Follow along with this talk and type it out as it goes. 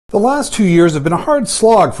The last 2 years have been a hard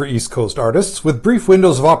slog for East Coast artists, with brief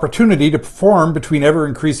windows of opportunity to perform between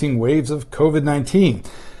ever-increasing waves of COVID-19.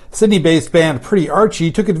 Sydney-based band Pretty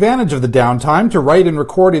Archie took advantage of the downtime to write and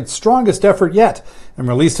record its strongest effort yet, and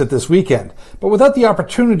released it this weekend, but without the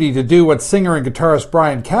opportunity to do what singer and guitarist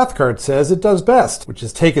Brian Cathcart says it does best, which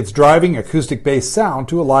is take its driving, acoustic-based sound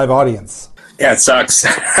to a live audience. Yeah, it sucks.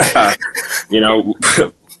 Part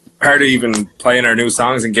of even playing our new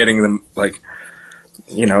songs and getting them,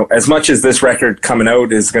 as much as this record coming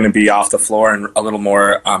out is going to be off the floor and a little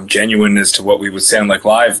more genuine as to what we would sound like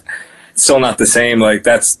live, it's still not the same.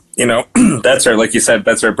 That's that's our, like you said,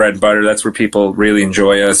 that's our bread and butter. That's where people really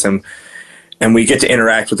enjoy us, and we get to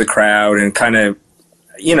interact with the crowd and kind of,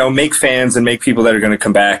 make fans and make people that are going to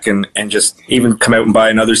come back and just even come out and buy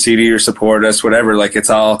another CD or support us, whatever.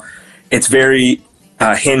 It's very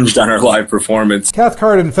hinged on our live performance.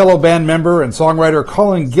 Cathcart and fellow band member and songwriter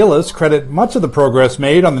Colin Gillis credit much of the progress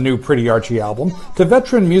made on the new Pretty Archie album to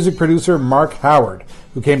veteran music producer Mark Howard,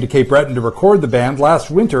 who came to Cape Breton to record the band last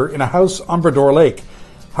winter in a house on Bredor Lake.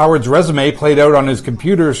 Howard's resume played out on his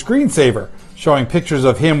computer screensaver, showing pictures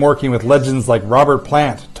of him working with legends like Robert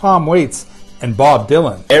Plant, Tom Waits, and Bob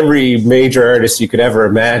Dylan. Every major artist you could ever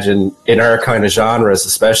imagine in our kind of genres,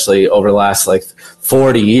 especially over the last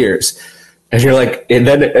 40 years. And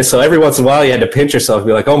you're so every once in a while you had to pinch yourself and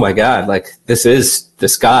be like, oh my God, this is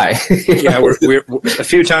this guy. Yeah, we're a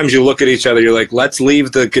few times you look at each other, you're like, let's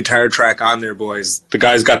leave the guitar track on there, boys. The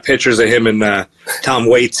guy's got pictures of him and Tom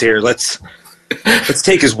Waits here. Let's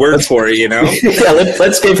take his word for it, Yeah,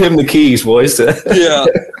 let's give him the keys, boys. Yeah.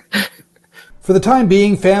 For the time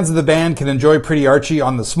being, fans of the band can enjoy Pretty Archie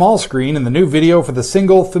on the small screen in the new video for the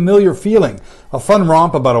single Familiar Feeling, a fun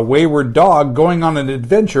romp about a wayward dog going on an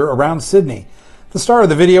adventure around Sydney. The star of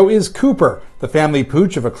the video is Cooper, the family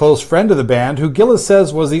pooch of a close friend of the band, who Gillis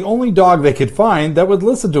says was the only dog they could find that would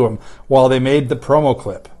listen to him while they made the promo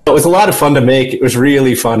clip. It was a lot of fun to make. It was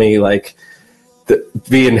really funny,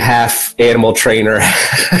 being half animal trainer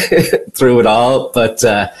through it all, but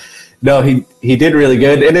no, he did really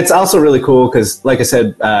good. And it's also really cool because, like I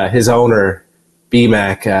said, his owner,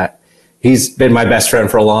 B-Mac, he's been my best friend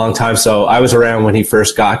for a long time. So I was around when he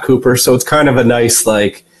first got Cooper. So it's kind of a nice,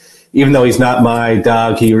 even though he's not my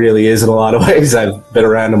dog, he really is in a lot of ways. I've been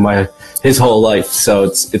around him his whole life. So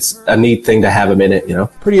it's a neat thing to have him in it,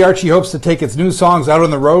 Pretty Archie hopes to take its new songs out on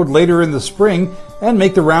the road later in the spring and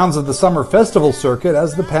make the rounds of the summer festival circuit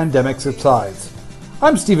as the pandemic subsides.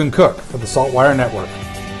 I'm Stephen Cooke for the SaltWire Network.